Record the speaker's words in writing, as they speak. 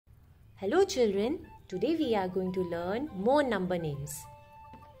Hello children, today we are going to learn more number names.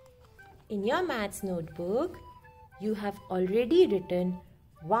 In your maths notebook, you have already written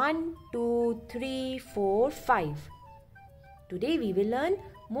 1, 2, 3, 4, 5. Today we will learn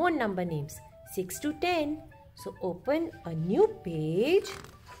more number names 6 to 10. So open a new page.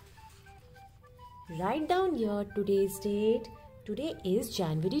 Write down here today's date. Today is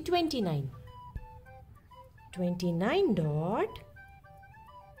January 29. 29 dot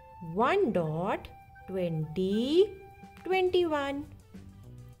 1 dot 20 21.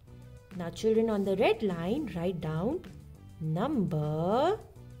 Now children, on the red line write down number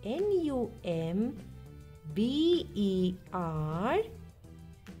NUMBER,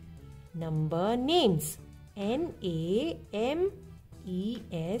 number names NAMES,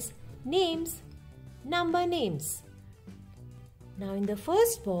 names, number names. Now in the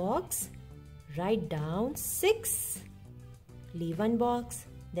first box write down 6, leave one box.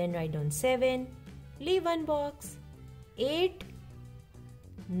 Then write down 7, leave one box. 8,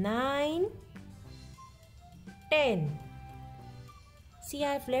 9, 10. See,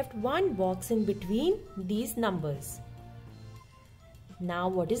 I have left one box in between these numbers. Now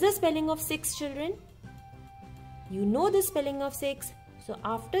what is the spelling of 6, children? You know the spelling of 6. So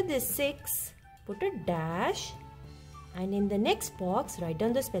after this 6, put a dash, and in the next box write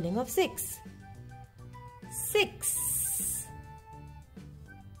down the spelling of 6. 6.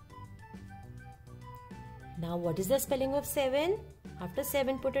 Now what is the spelling of 7? After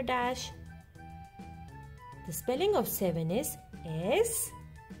 7 put a dash. The spelling of 7 is S-E-V.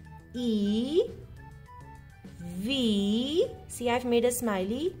 See, I have made a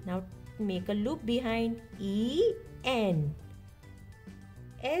smiley. Now make a loop behind. E-N.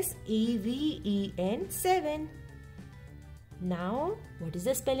 S-E-V-E-N, 7. Now what is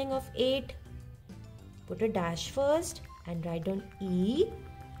the spelling of 8? Put a dash first and write down E-I-G-H-T,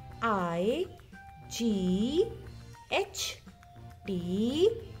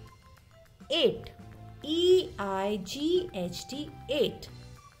 8. E-I-G-H-T, 8.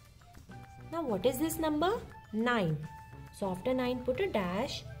 Now what is this number? 9. So after 9 put a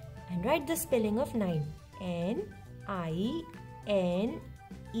dash and write the spelling of 9. N-I-N-E,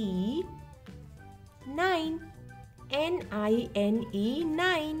 9. N-I-N-E,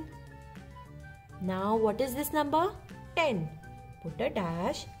 9. Now what is this number? 10. Put a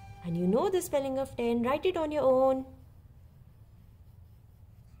dash. And you know the spelling of 10. Write it on your own.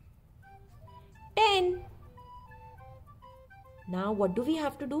 10. Now what do we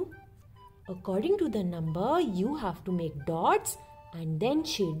have to do? According to the number, you have to make dots and then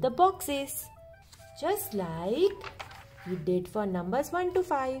shade the boxes. Just like you did for numbers 1 to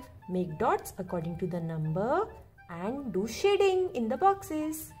 5. Make dots according to the number and do shading in the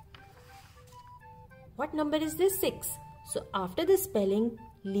boxes. What number is this? 6. So after the spelling,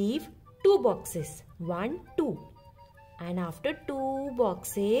 leave 2 boxes, 1, 2, and after 2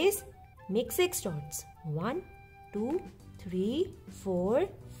 boxes make 6 dots, 1, 2, 3, 4,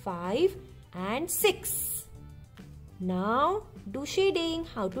 5 and 6. Now do shading.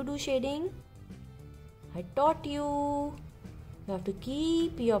 How to do shading? I taught you. You have to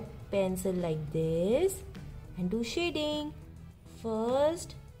keep your pencil like this and do shading.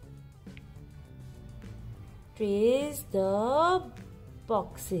 First trace the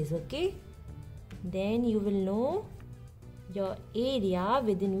boxes, okay? Then you will know your area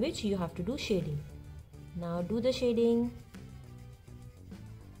within which you have to do shading. Now do the shading.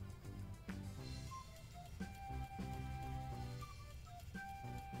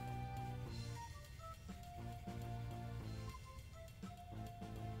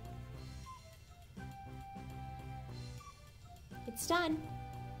 It's done.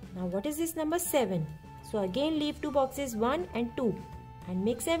 Now what is this number? 7. So again leave 2 boxes, 1 and 2, and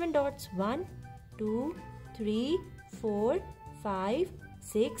make 7 dots. 1, 2, 3, 4, 5,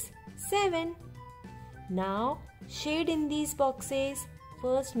 6, 7. Now shade in these boxes.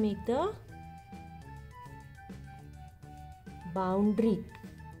 First make the boundary.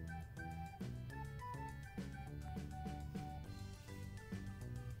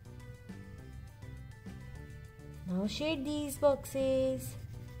 Now shade these boxes.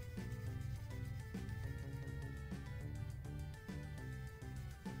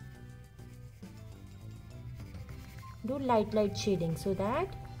 Do light shading so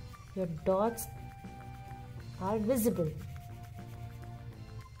that your dots are visible.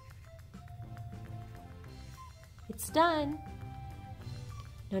 It's done.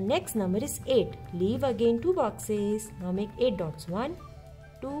 Now next number is 8. Leave again 2 boxes. Now make 8 dots. 1,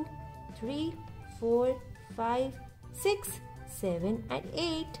 2, 3, 4, 5, 6, 7 and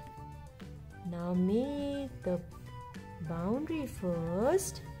 8. Now make the boundary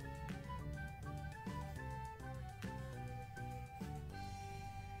first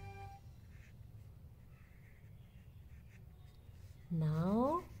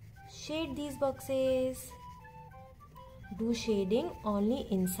shade these boxes. Do shading only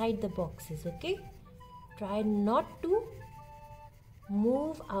inside the boxes, okay? Try not to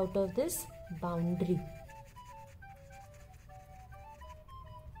move out of this boundary.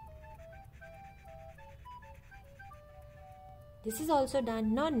 This is also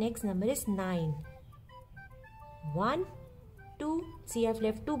done. Now next number is 9. 1, 2. See, I've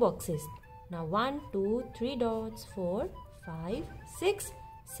left 2 boxes. Now 1, 2, 3 dots, 4, 5, 6,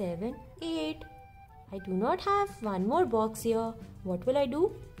 7, 8. I do not have one more box here. What will I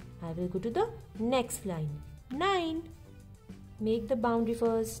do? I will go to the next line. 9. Make the boundary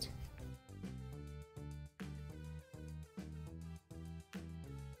first.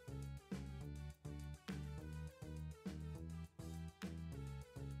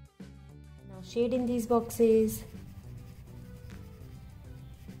 Now shade in these boxes.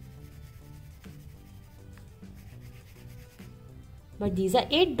 But these are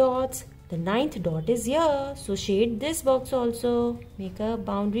 8 dots. The 9th dot is here. So shade this box also. Make a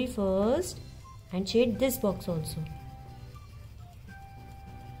boundary first and shade this box also.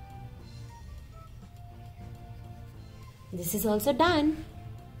 This is also done.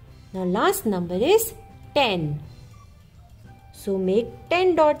 Now last number is 10. So make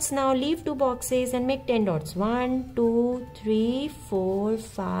 10 dots now. Leave 2 boxes and make 10 dots. 1, 2, 3, 4,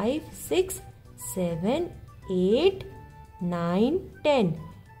 5, 6, 7, 8, 9, 10.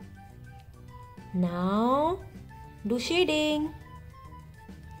 Now do shading.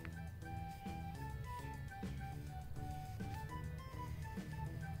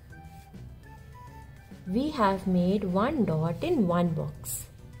 We have made 1 dot in 1 box.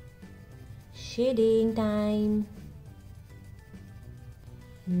 Shading time.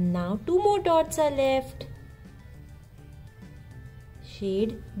 Now 2 more dots are left.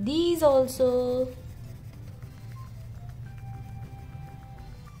 Shade these also.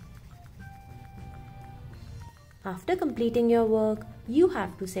 After completing your work, you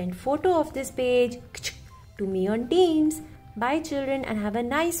have to send photo of this page to me on Teams. Bye children and have a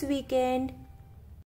nice weekend.